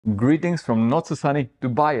Greetings from not so sunny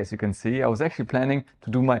Dubai. As you can see, I was actually planning to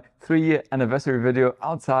do my 3-year anniversary video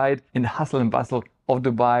outside in the hustle and bustle of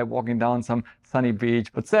Dubai, walking down some sunny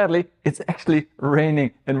beach. But sadly, it's actually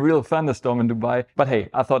raining and real thunderstorm in Dubai. But hey,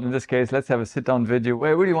 I thought in this case, let's have a sit down video where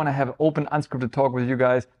I really want to have an open, unscripted talk with you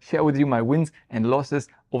guys, share with you my wins and losses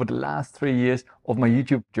over the last 3 years of my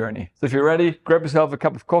YouTube journey. So if you're ready, grab yourself a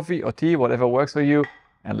cup of coffee or tea, whatever works for you,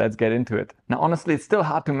 and let's get into it. Now, honestly, it's still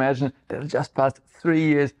hard to imagine that I just passed 3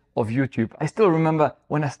 years of YouTube. I still remember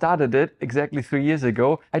when I started it exactly 3 years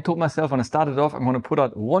ago, I told myself when I started off, I'm going to put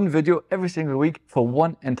out one video every single week for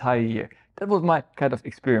 1 entire year. That was my kind of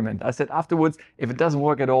experiment. I said afterwards, if it doesn't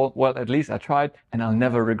work at all, well, at least I tried and I'll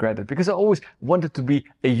never regret it, because I always wanted to be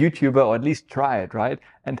a YouTuber or at least try it, right?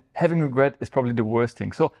 And having regret is probably the worst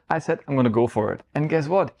thing. So I said, I'm going to go for it. And guess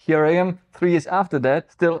what? Here I am 3 years after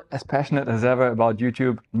that, still as passionate as ever about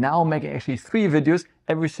YouTube. Now making actually 3 videos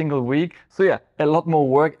every single week. So yeah, a lot more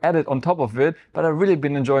work added on top of it, but I've really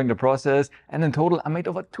been enjoying the process. And in total, I made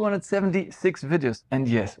over 276 videos. And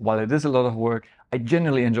yes, while it is a lot of work, I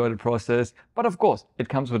genuinely enjoy the process. But of course, it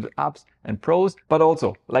comes with ups and pros, but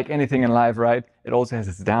also like anything in life, right? It also has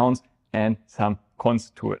its downs and some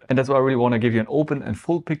cons to it. And that's why I really want to give you an open and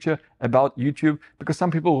full picture about YouTube, because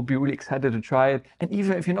some people will be really excited to try it. And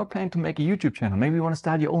even if you're not planning to make a YouTube channel, maybe you want to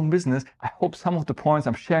start your own business, I hope some of the points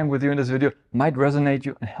I'm sharing with you in this video might resonate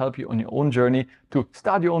you and help you on your own journey to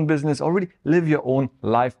start your own business or really live your own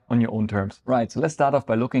life on your own terms. Right, so let's start off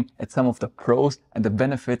by looking at some of the pros and the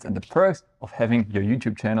benefits and the perks of having your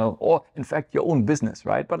YouTube channel, or in fact your own business,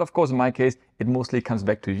 right? But of course, in my case, it mostly comes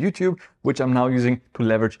back to YouTube, which I'm now using to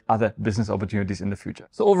leverage other business opportunities in the future.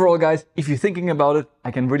 So overall, guys, if you're thinking about it, I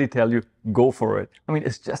can really tell you, go for it. I mean,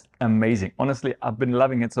 it's just amazing. Honestly, I've been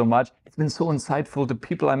loving it so much. It's been so insightful, the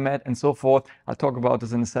people I met and so forth. I'll talk about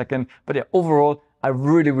this in a second. But yeah, overall, I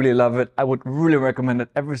really love it. I would really recommend it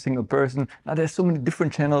every single person. Now, there's so many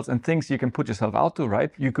different channels and things you can put yourself out to,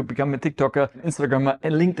 right? You could become a TikToker, an Instagrammer, a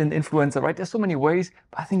LinkedIn influencer, right? There's so many ways,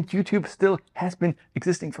 but I think YouTube still has been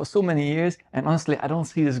existing for so many years. And honestly, I don't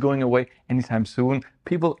see this going away anytime soon.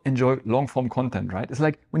 People enjoy long form content, right? It's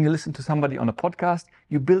like when you listen to somebody on a podcast,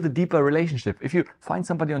 you build a deeper relationship. If you find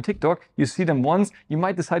somebody on TikTok, you see them once, you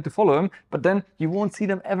might decide to follow them, but then you won't see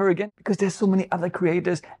them ever again, because there's so many other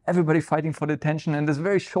creators, everybody fighting for the attention, and this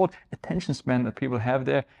very short attention span that people have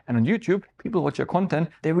there. And on YouTube, people watch your content,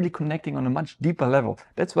 they're really connecting on a much deeper level.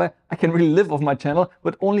 That's why I can really live off my channel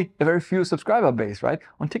with only a very few subscriber base, right?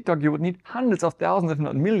 On TikTok, you would need hundreds of thousands, if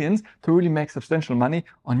not millions, to really make substantial money.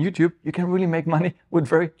 On YouTube, you can really make money with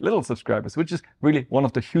very little subscribers, which is really one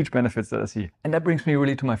of the huge benefits that I see. And that brings me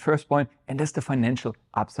really to my first point, and that's the financial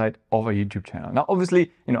upside of a YouTube channel. Now,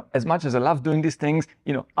 obviously, as much as I love doing these things,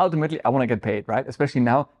 ultimately I want to get paid, right? Especially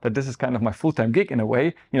now that this is kind of my full-time gig in a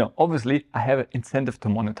way, obviously I have an incentive to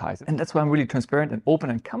monetize it. And that's why I'm really transparent and open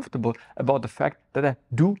and comfortable about the fact that I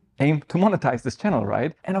do aim to monetize this channel,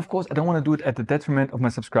 right? And of course, I don't want to do it at the detriment of my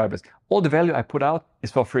subscribers. All the value I put out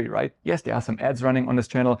is for free, right? Yes, there are some ads running on this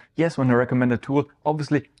channel. Yes, when I recommend a tool,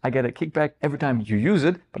 obviously I get a kickback every time you use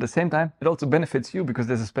it, but at the same time, it also benefits you because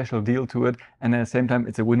there's a special deal to it. And at the same time,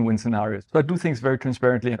 it's a win-win scenario. So I do things very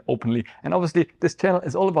transparently and openly. And obviously this channel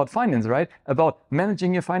is all about finance, right? About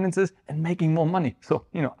managing your finances and making more money. So,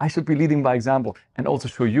 I should be leading by example and also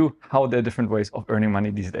show you how there are different ways of earning money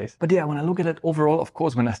these days. But yeah, when I look at it overall, of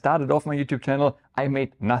course, when I started off my YouTube channel, I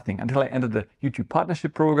made nothing until I entered the YouTube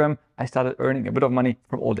partnership program. I started earning a bit of money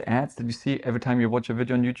from all the ads that you see every time you watch a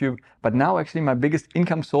video on YouTube. But now actually my biggest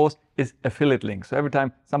income source is affiliate links. So every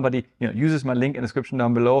time somebody uses my link in the description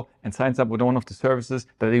down below and signs up with one of the services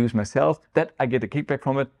that I use myself, that I get a kickback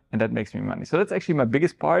from it, and that makes me money. So that's actually my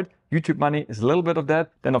biggest part. YouTube money is a little bit of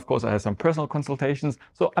that. Then of course I have some personal consultations.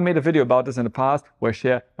 So I made a video about this in the past where I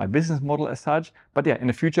share my business model as such. But yeah, in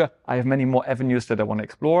the future, I have many more avenues that I want to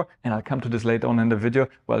explore. And I'll come to this later on in the video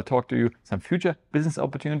where I'll talk to you some future business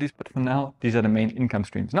opportunities. But for now, these are the main income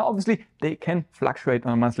streams. Now, obviously, they can fluctuate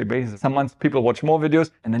on a monthly basis. Some months people watch more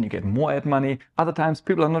videos and then you get more ad money. Other times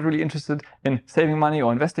people are not really interested in saving money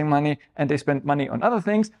or investing money and they spend money on other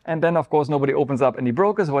things. And then of course, nobody opens up any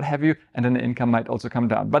brokers or what have you. And then the income might also come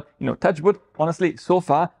down. But touch wood, honestly, so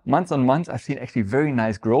far, months on months, I've seen actually very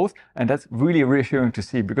nice growth. And that's really reassuring to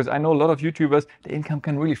see, because I know a lot of YouTubers, the income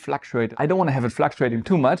can really fluctuate. I don't want to have it fluctuating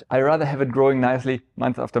too much. I rather have it growing nicely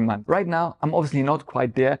month after month. Right now, I'm obviously not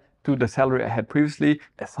quite there to the salary I had previously.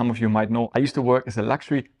 As some of you might know, I used to work as a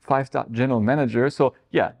luxury 5-star general manager. So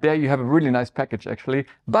yeah, there you have a really nice package actually,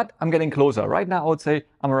 but I'm getting closer. Right now, I would say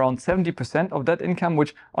I'm around 70% of that income,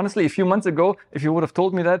 which honestly, a few months ago, if you would have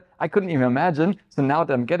told me that, I couldn't even imagine. So now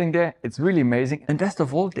that I'm getting there, it's really amazing. And best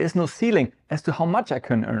of all, there's no ceiling as to how much I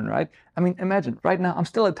can earn, right? I mean, imagine right now I'm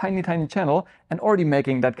still a tiny channel and already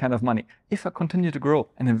making that kind of money. If I continue to grow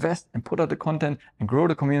and invest and put out the content and grow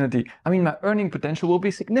the community, I mean, my earning potential will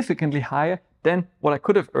be significantly higher than what I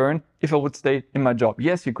could have earned if I would stay in my job.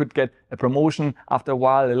 Yes, you could get a promotion after a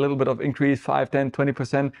while, a little bit of increase, 5, 10,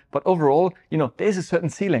 20%. But overall, there's a certain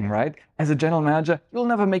ceiling, right? As a general manager, you'll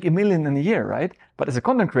never make $1 million in a year, right? But as a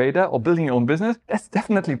content creator or building your own business, that's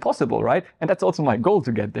definitely possible, right? And that's also my goal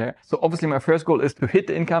to get there. So obviously my first goal is to hit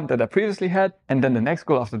the income that I previously had. And then the next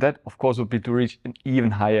goal after that, of course, would be to reach an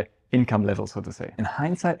even higher income level, so to say. In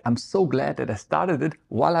hindsight, I'm so glad that I started it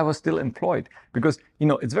while I was still employed, because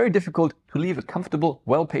it's very difficult to leave a comfortable,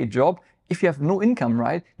 well-paid job if you have no income,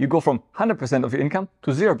 right? You go from 100% of your income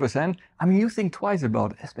to 0%. I mean, you think twice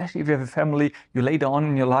about it, especially if you have a family, you later on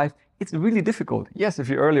in your life. It's really difficult. Yes, if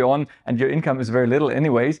you're early on and your income is very little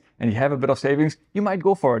anyways, and you have a bit of savings, you might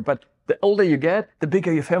go for it. But the older you get, the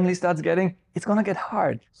bigger your family starts getting, it's gonna get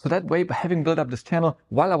hard. So that way, by having built up this channel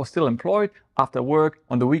while I was still employed, after work,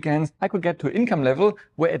 on the weekends, I could get to an income level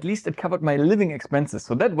where at least it covered my living expenses.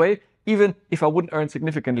 So that way, even if I wouldn't earn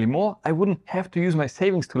significantly more, I wouldn't have to use my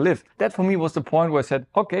savings to live. That for me was the point where I said,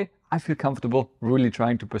 okay, I feel comfortable really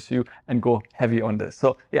trying to pursue and go heavy on this.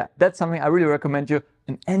 So yeah, that's something I really recommend you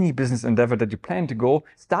in any business endeavor that you plan to go.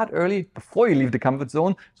 Start early before you leave the comfort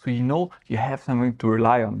zone, so you have something to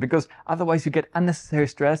rely on, because otherwise you get unnecessary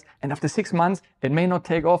stress, and after 6 months it may not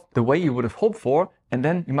take off the way you would have hoped for, and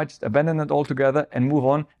then you might just abandon it altogether and move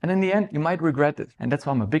on, and in the end you might regret it. And that's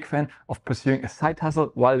why I'm a big fan of pursuing a side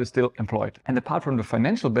hustle while you're still employed. And apart from the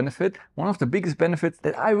financial benefit, one of the biggest benefits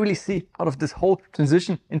that I really see out of this whole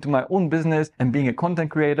transition into my own business and being a content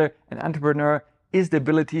creator and entrepreneur is the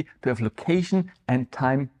ability to have location and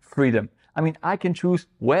time freedom. I mean, I can choose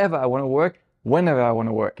wherever I want to work, whenever I want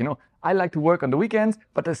to work. I like to work on the weekends,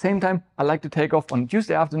 but at the same time, I like to take off on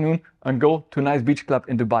Tuesday afternoon and go to a nice beach club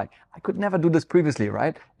in Dubai. I could never do this previously,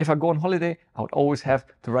 right? If I go on holiday, I would always have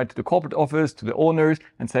to write to the corporate office, to the owners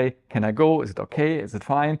and say, can I go? Is it okay? Is it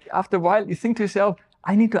fine? After a while, you think to yourself,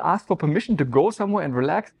 I need to ask for permission to go somewhere and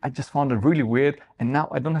relax. I just found it really weird. And now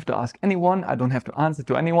I don't have to ask anyone. I don't have to answer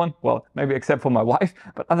to anyone. Well, maybe except for my wife.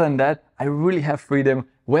 But other than that, I really have freedom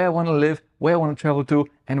where I want to live, where I want to travel to,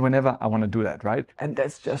 and whenever I want to do that, right? And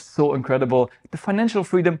that's just so incredible. The financial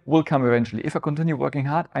freedom will come eventually. If I continue working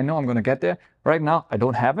hard, I know I'm going to get there. Right now, I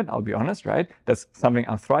don't have it, I'll be honest, right? That's something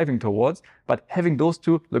I'm thriving towards. But having those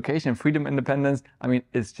two, location and freedom independence, I mean,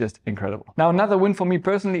 it's just incredible. Now, another win for me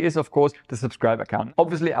personally is, of course, the subscriber count.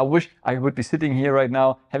 Obviously, I wish I would be sitting here right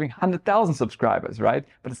now having 100,000 subscribers, right?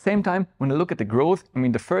 But at the same time, when I look at the growth, I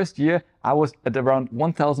mean, the first year, I was at around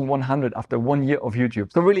 1,100 after 1 year of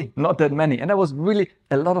YouTube. So really not that many. And that was really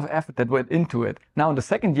a lot of effort that went into it. Now in the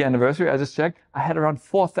second year anniversary, I just checked, I had around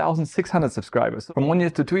 4,600 subscribers. So from 1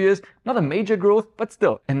 year to 2 years, not a major growth, but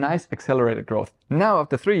still a nice accelerated growth. Now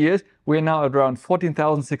after 3 years, we're now at around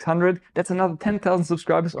 14,600. That's another 10,000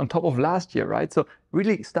 subscribers on top of last year, right? So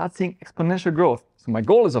really start seeing exponential growth. So my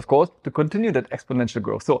goal is, of course, to continue that exponential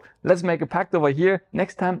growth. So let's make a pact over here.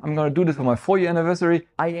 Next time I'm going to do this for my 4-year anniversary,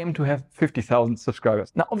 I aim to have 50,000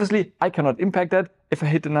 subscribers. Now, obviously, I cannot impact that if I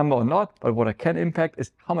hit the number or not, but what I can impact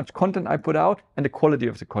is how much content I put out and the quality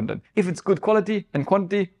of the content. If it's good quality and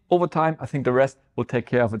quantity, over time, I think the rest will take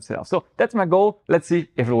care of itself. So that's my goal. Let's see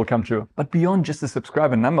if it will come true. But beyond just the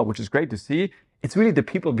subscriber number, which is great to see, it's really the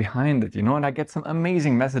people behind it, and I get some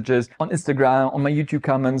amazing messages on Instagram, on my YouTube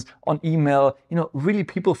comments, on email, really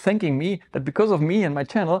people thanking me that because of me and my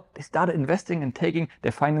channel, they started investing and taking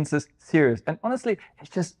their finances serious. And honestly, it's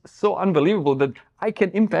just so unbelievable that I can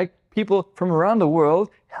impact people from around the world,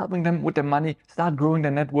 helping them with their money, start growing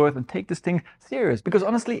their net worth and take this thing serious. Because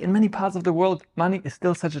honestly, in many parts of the world, money is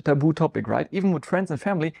still such a taboo topic, right? Even with friends and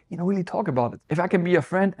family, really talk about it. If I can be a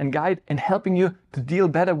friend and guide in helping you to deal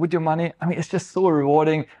better with your money, I mean, it's just so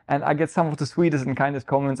rewarding. And I get some of the sweetest and kindest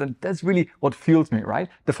comments. And that's really what fuels me, right?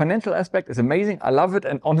 The financial aspect is amazing. I love it.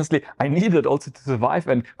 And honestly, I need it also to survive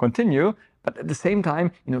and continue. But at the same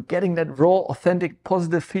time, getting that raw, authentic,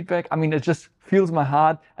 positive feedback, I mean, it just fuels my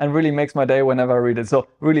heart and really makes my day whenever I read it. So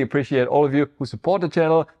really appreciate all of you who support the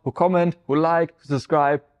channel, who comment, who like, who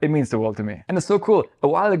subscribe. It means the world to me. And it's so cool. A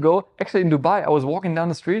while ago, actually in Dubai, I was walking down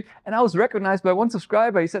the street and I was recognized by one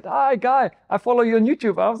subscriber. He said, "Hi, Guy, I follow you on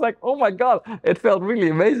YouTube." I was like, oh my God, it felt really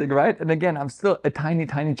amazing, right? And again, I'm still a tiny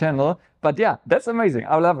channel. But yeah, that's amazing.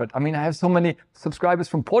 I love it. I mean, I have so many subscribers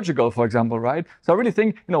from Portugal, for example, right? So I really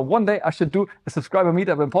think, one day I should do a subscriber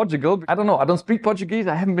meetup in Portugal. I don't know. I don't speak Portuguese.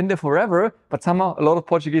 I haven't been there forever. but somehow a lot of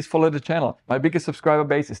Portuguese follow the channel. My biggest subscriber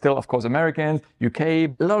base is still, of course, Americans, UK,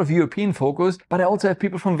 a lot of European focus, but I also have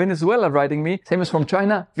people from Venezuela writing me, same as from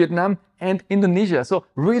China, Vietnam, and Indonesia. So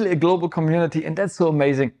really a global community, and that's so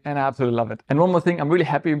amazing, and I absolutely love it. And one more thing I'm really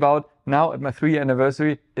happy about now at my 3-year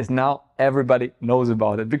anniversary is now everybody knows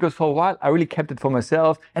about it, because for a while I really kept it for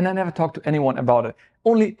myself and I never talked to anyone about it.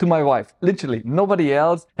 Only to my wife, literally nobody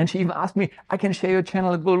else. And she even asked me, I can share your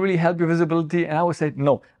channel, it will really help your visibility. And I always say,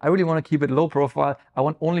 no, I really want to keep it low profile. I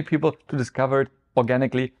want only people to discover it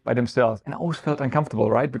organically by themselves. And I always felt uncomfortable,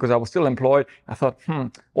 right? Because I was still employed. I thought,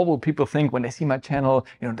 what will people think when they see my channel?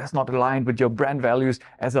 You know, that's not aligned with your brand values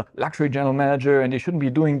as a luxury general manager, and you shouldn't be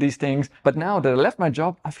doing these things. But now that I left my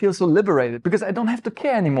job, I feel so liberated because I don't have to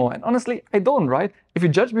care anymore. And honestly, I don't, right? If you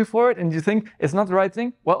judge me for it and you think it's not the right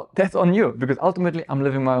thing, well, that's on you, because ultimately I'm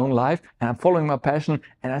living my own life and I'm following my passion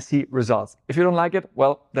and I see results. If you don't like it,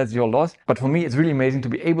 well, that's your loss. But for me, it's really amazing to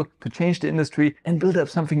be able to change the industry and build up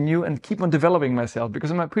something new and keep on developing myself.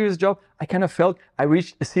 Because in my previous job, I kind of felt I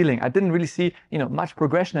reached a ceiling. I didn't really see, much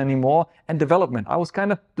progression anymore and development. I was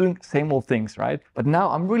kind of doing same old things, right? But now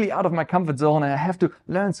I'm really out of my comfort zone and I have to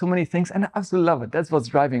learn so many things and I absolutely love it. That's what's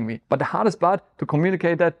driving me. But the hardest part to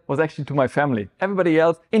communicate that was actually to my family. Everybody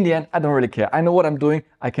else, in the end, I don't really care. I know what I'm doing.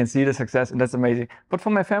 I can see the success and that's amazing. But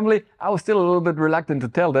for my family, I was still a little bit reluctant to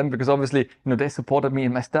tell them because obviously, they supported me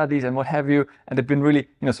in my studies and what have you. And they've been really,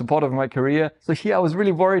 supportive of my career. So here I was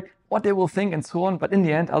really worried what they will think and so on. But in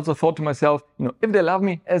the end, I also thought to myself, if they love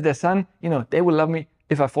me as their son, they will love me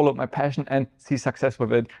if I follow my passion and see success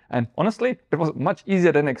with it. And honestly, it was much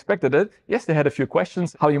easier than I expected it. Yes, they had a few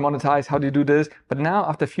questions. How do you monetize? How do you do this? But now,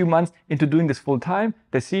 after a few months into doing this full time,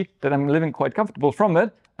 they see that I'm living quite comfortable from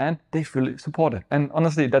it and they feel supported. And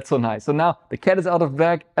honestly, that's so nice. So now the cat is out of the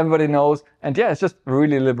bag, everybody knows. And yeah, it's just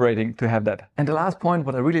really liberating to have that. And the last point,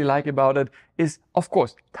 what I really like about it is, of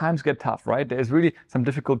course, times get tough, right? There's really some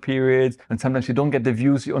difficult periods and sometimes you don't get the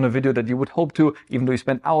views on a video that you would hope to, even though you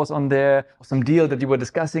spent hours on there, or some deal that you were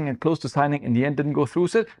discussing and close to signing in the end didn't go through.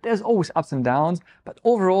 So there's always ups and downs. But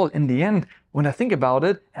overall, in the end, when I think about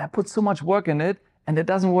it and I put so much work in it and it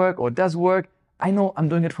doesn't work or does work, I know I'm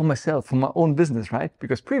doing it for myself, for my own business, right?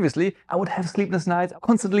 Because previously I would have sleepless nights,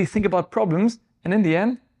 constantly think about problems. And in the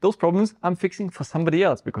end, those problems I'm fixing for somebody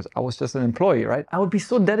else because I was just an employee, right? I would be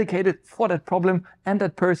so dedicated for that problem and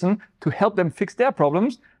that person to help them fix their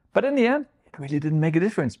problems. But in the end, it really didn't make a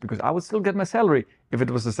difference because I would still get my salary if it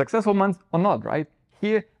was a successful month or not, right?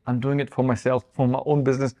 Here, I'm doing it for myself, for my own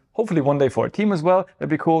business, hopefully one day for a team as well. That'd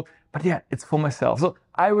be cool. But yeah, it's for myself. So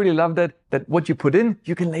I really love that what you put in,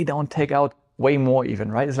 you can lay down, take out way more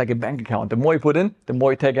even, right? It's like a bank account. The more you put in, the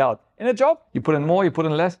more you take out. In a job, you put in more, you put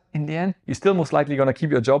in less. In the end, you're still most likely going to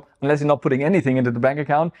keep your job unless you're not putting anything into the bank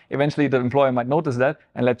account. Eventually, the employer might notice that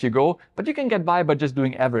and let you go. But you can get by just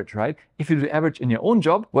doing average, right? If you do average in your own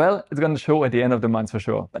job, well, it's going to show at the end of the month for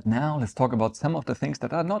sure. But now let's talk about some of the things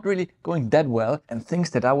that are not really going that well and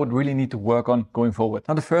things that I would really need to work on going forward.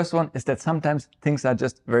 Now, the first one is that sometimes things are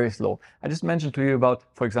just very slow. I just mentioned to you about,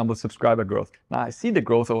 for example, subscriber growth. Now, I see the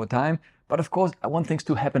growth over time, but of course, I want things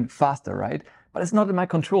to happen faster, right? But it's not in my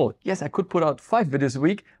control. Yes, I could put out 5 videos a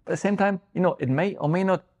week, but at the same time, it may or may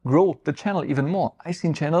not grow the channel even more. I've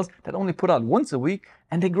seen channels that only put out once a week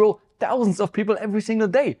and they grow thousands of people every single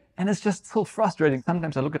day. And it's just so frustrating.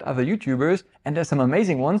 Sometimes I look at other YouTubers and there's some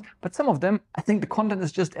amazing ones, but some of them, I think the content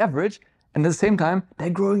is just average. And at the same time, they're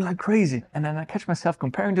growing like crazy. And then I catch myself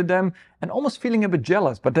comparing to them and almost feeling a bit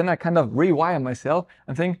jealous. But then I kind of rewire myself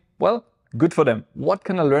and think, well, good for them. What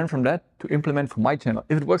can I learn from that to implement for my channel?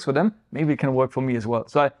 If it works for them, maybe it can work for me as well.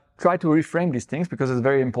 So I try to reframe these things because it's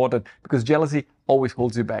very important, because jealousy always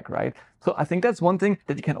holds you back, right? So I think that's one thing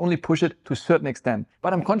that you can only push it to a certain extent.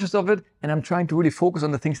 But I'm conscious of it and I'm trying to really focus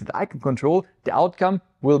on the things that I can control. The outcome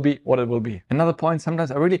will be what it will be. Another point,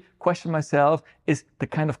 sometimes I really question myself, is the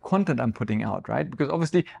kind of content I'm putting out, right? Because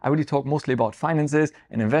obviously I really talk mostly about finances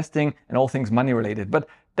and investing and all things money related. But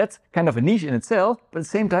that's kind of a niche in itself, but at the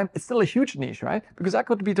same time, it's still a huge niche, right? Because I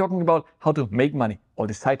could be talking about how to make money, all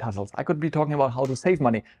these side hustles. I could be talking about how to save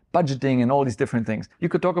money, budgeting and all these different things. You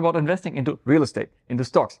could talk about investing into real estate, into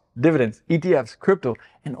stocks, dividends, ETFs, crypto,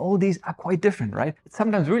 and all these are quite different, right? It's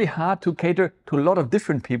sometimes really hard to cater to a lot of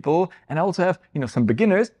different people. And I also have, some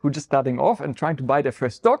beginners who are just starting off and trying to buy their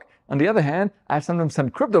first stock. On the other hand, I have sometimes some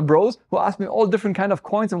crypto bros who ask me all different kind of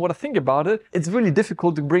coins and what I think about it. It's really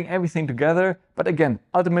difficult to bring everything together. But again,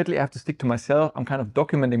 ultimately I have to stick to myself. I'm kind of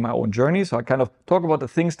documenting my own journey. So I kind of talk about the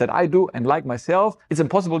things that I do and like myself. It's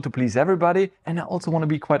impossible to please everybody. And I also want to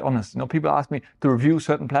be quite honest. People ask me to review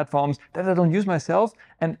certain platforms that I don't use myself.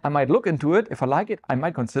 And I might look into it. If I like it, I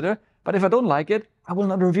might consider. But if I don't like it, I will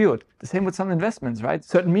not review it. The same with some investments, right?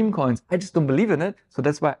 Certain meme coins, I just don't believe in it. So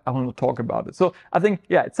that's why I will not talk about it. So I think,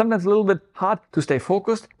 yeah, it's sometimes a little bit hard to stay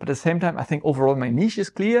focused, but at the same time, I think overall my niche is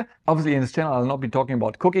clear. Obviously in this channel, I'll not be talking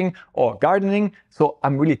about cooking or gardening. So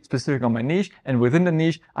I'm really specific on my niche, and within the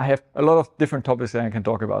niche, I have a lot of different topics that I can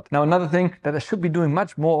talk about. Now, another thing that I should be doing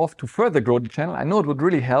much more of to further grow the channel, I know it would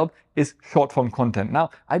really help, is short form content. Now,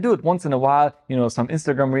 I do it once in a while, you know, some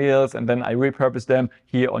Instagram reels, and then I repurpose them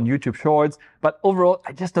here on YouTube Shorts. But overall,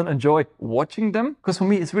 I just don't enjoy watching them, because for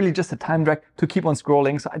me, it's really just a time drag to keep on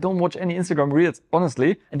scrolling. So I don't watch any Instagram reels,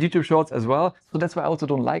 honestly, and YouTube Shorts as well. So that's why I also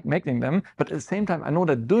don't like making them. But at the same time, I know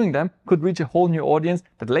that doing them could reach a whole new audience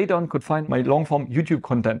that later on could find my long form YouTube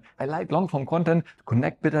content. I like long form content to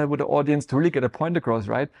connect better with the audience, to really get a point across,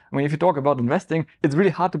 right? I mean, if you talk about investing, it's really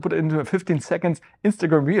hard to put it into a 15 seconds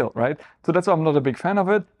Instagram reel, right? So that's why I'm not a big fan of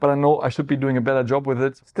it, but I know I should be doing a better job with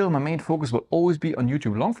it. Still, my main focus will always be on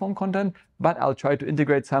YouTube long form content, but I'll try to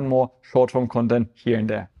integrate some more short form content here and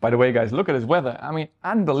there. By the way, guys, look at this weather. I mean,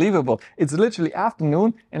 unbelievable. It's literally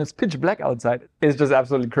afternoon and it's pitch black outside. It's just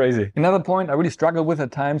absolutely crazy. Another point I really struggle with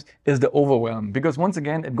at times is the overwhelm, because once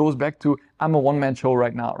again, it goes back to I'm a one-man show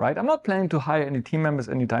right now, right? I'm not planning to hire any team members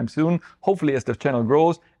anytime soon. Hopefully, as the channel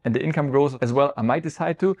grows and the income grows as well, I might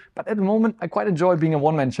decide to. But at the moment, I quite enjoy being a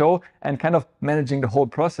one-man show and kind of managing the whole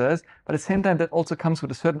process. But at the same time, that also comes with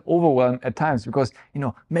a certain overwhelm at times, because, you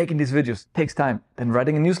know, making these videos takes time. Then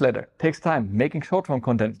writing a newsletter takes time. Making short-form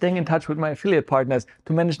content, staying in touch with my affiliate partners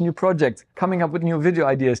to manage new projects, coming up with new video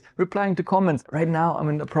ideas, replying to comments. Right now, I'm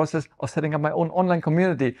in the process of setting up my own online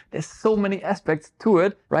community. There's so many aspects to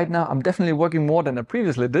it. Right now, I'm definitely working more than I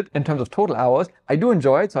previously did in terms of total hours. I do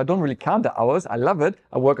enjoy it, so I don't really count the hours. I love it.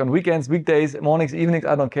 I work on weekends, weekdays, mornings, evenings,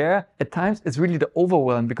 I don't care. At times, it's really the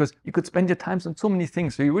overwhelm, because you could spend your time on so many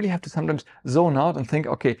things. So you really have to sometimes zone out and think,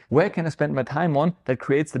 okay, where can I spend my time on that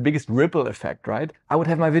creates the biggest ripple effect, right? I would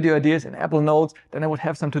have my video ideas in Apple Notes, then I would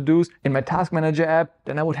have some to-dos in my Task Manager app,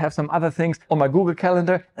 then I would have some other things on my Google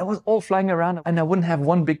Calendar. That was all flying around, and I wouldn't have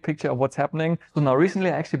one big picture of what's happening. So now recently,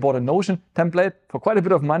 I actually bought a Notion template for quite a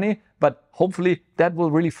bit of money, but hopefully that will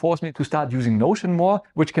really force me to start using Notion more,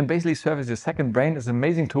 which can basically serve as a second brain. It's an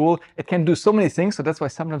amazing tool. It can do so many things, so that's why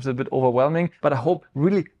sometimes it's a bit overwhelming. But I hope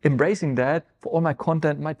really embracing that for all my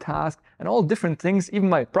content, my tasks, and all different things, even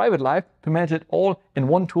my private life, to manage it all in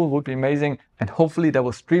one tool would be amazing. And hopefully that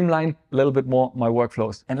will streamline a little bit more my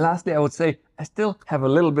workflows. And lastly, I would say I still have a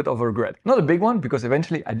little bit of a regret. Not a big one, because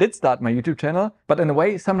eventually I did start my YouTube channel. But in a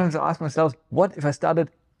way, sometimes I ask myself, what if I started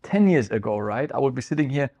 10 years ago, right? I would be sitting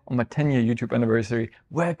here on my 10-year YouTube anniversary.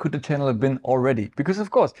 Where could the channel have been already? Because of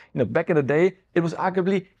course, you know, back in the day, it was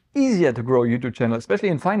arguably easier to grow a YouTube channel, especially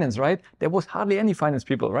in finance, right? There was hardly any finance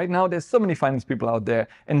people. Right now, there's so many finance people out there.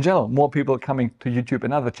 In general, more people coming to YouTube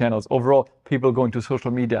and other channels. Overall, people going to social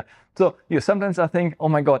media. So, you know, sometimes I think, oh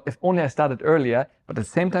my God, if only I started earlier. But at the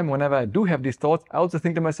same time, whenever I do have these thoughts, I also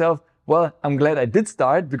think to myself, well, I'm glad I did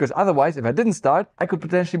start, because otherwise, if I didn't start, I could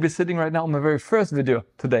potentially be sitting right now on my very first video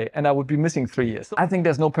today, and I would be missing 3 years. So I think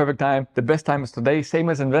there's no perfect time. The best time is today, same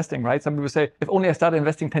as investing, right? Some people say, if only I started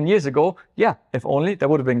investing 10 years ago, yeah, if only, that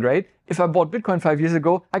would have been great. If I bought Bitcoin 5 years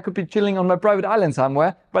ago, I could be chilling on my private island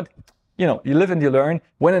somewhere, but you know, you live and you learn.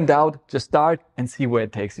 When in doubt, just start and see where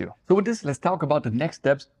it takes you. So with this, let's talk about the next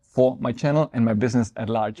steps for my channel and my business at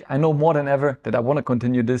large. I know more than ever that I want to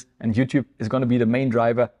continue this, and YouTube is going to be the main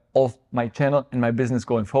driver of my channel and my business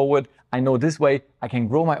going forward. I know this way I can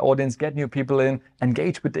grow my audience, get new people in,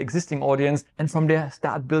 engage with the existing audience, and from there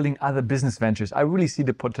start building other business ventures. I really see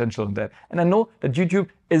the potential in that. And I know that YouTube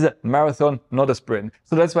is a marathon, not a sprint.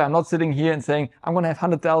 So that's why I'm not sitting here and saying I'm going to have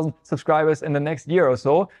 100,000 subscribers in the next year or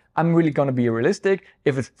so. I'm really going to be realistic.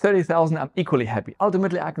 If it's 30,000, I'm equally happy.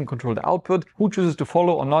 Ultimately, I can control the output. Who chooses to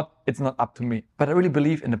follow or not, it's not up to me. But I really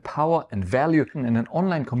believe in the power and value and an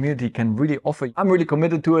online community can really offer. I'm really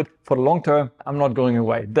committed to it for the long term. I'm not going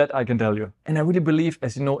away. That I can tell you. And I really believe,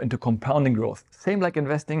 as you know, into compounding growth. Same like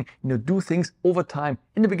investing, you know, do things over time.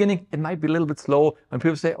 In the beginning, it might be a little bit slow. When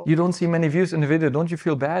people say, oh, you don't see many views in the video, don't you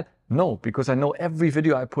feel bad? No, because I know every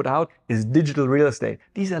video I put out is digital real estate.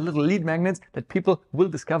 These are little lead magnets that people will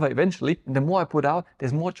discover eventually. And the more I put out,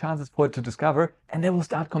 there's more chances for it to discover, and they will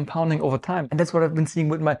start compounding over time. And that's what I've been seeing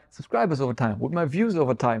with my subscribers over time, with my views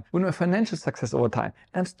over time, with my financial success over time.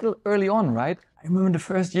 And I'm still early on, right? I remember the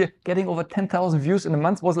first year getting over 10,000 views in a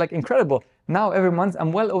month was like incredible. Now every month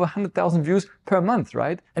I'm well over 100,000 views per month,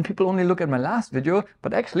 right? And people only look at my last video,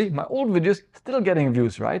 but actually my old videos still getting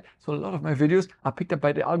views, right? So a lot of my videos are picked up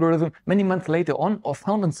by the algorithm many months later on or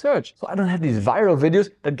found in search. So I don't have these viral videos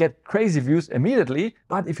that get crazy views immediately.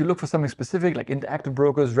 But if you look for something specific like interactive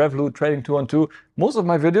brokers, Revolut, trading 2-on-2, most of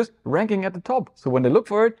my videos ranking at the top. So when they look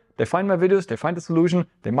for it, They find my videos, they find the solution,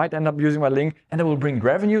 they might end up using my link, and it will bring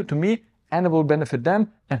revenue to me, and it will benefit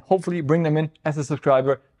them and hopefully bring them in as a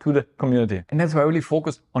subscriber to the community. And that's why I really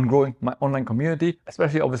focus on growing my online community,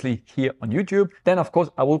 especially obviously here on YouTube. Then of course,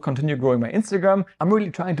 I will continue growing my Instagram. I'm really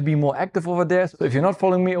trying to be more active over there. So if you're not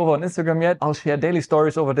following me over on Instagram yet, I'll share daily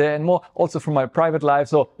stories over there and more also from my private life.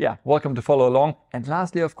 So yeah, welcome to follow along. And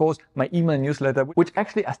lastly, of course, my email newsletter, which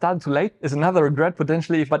actually I started too late, is another regret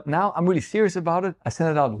potentially, but now I'm really serious about it. I send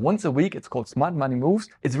it out once a week. It's called Smart Money Moves.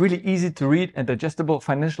 It's really easy to read and digestible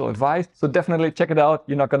financial advice. So definitely check it out.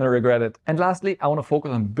 You're not going to regret it. And lastly, I want to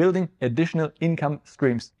focus on building additional income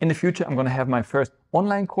streams. In the future, I'm going to have my first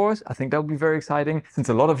online course. I think that will be very exciting since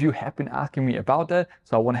a lot of you have been asking me about that.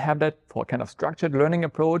 So I want to have that for a kind of structured learning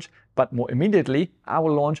approach. But more immediately, I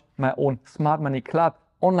will launch my own Smart Money Club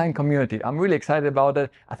online community. I'm really excited about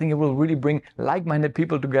it. I think it will really bring like-minded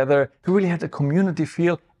people together to really have the community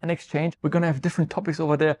feel and exchange. We're going to have different topics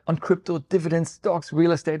over there on crypto, dividends, stocks,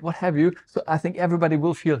 real estate, what have you. So I think everybody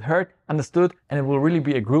will feel heard, understood, and it will really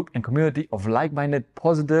be a group and community of like-minded,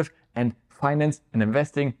 positive, and finance and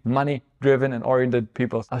investing, money-driven and oriented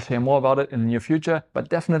people. I'll share more about it in the near future, but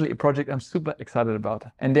definitely a project I'm super excited about.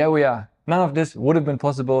 And there we are. None of this would have been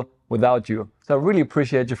possible without you. So I really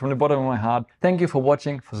appreciate you from the bottom of my heart. Thank you for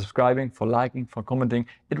watching, for subscribing, for liking, for commenting.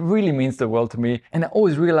 It really means the world to me. And I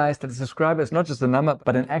always realize that a subscriber is not just a number,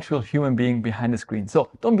 but an actual human being behind the screen. So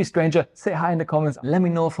don't be a stranger. Say hi in the comments. Let me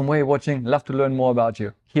know from where you're watching. Love to learn more about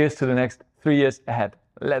you. Here's to the next 3 years ahead.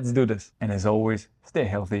 Let's do this. And as always, stay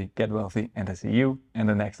healthy, get wealthy, and I see you in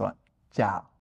the next one. Ciao.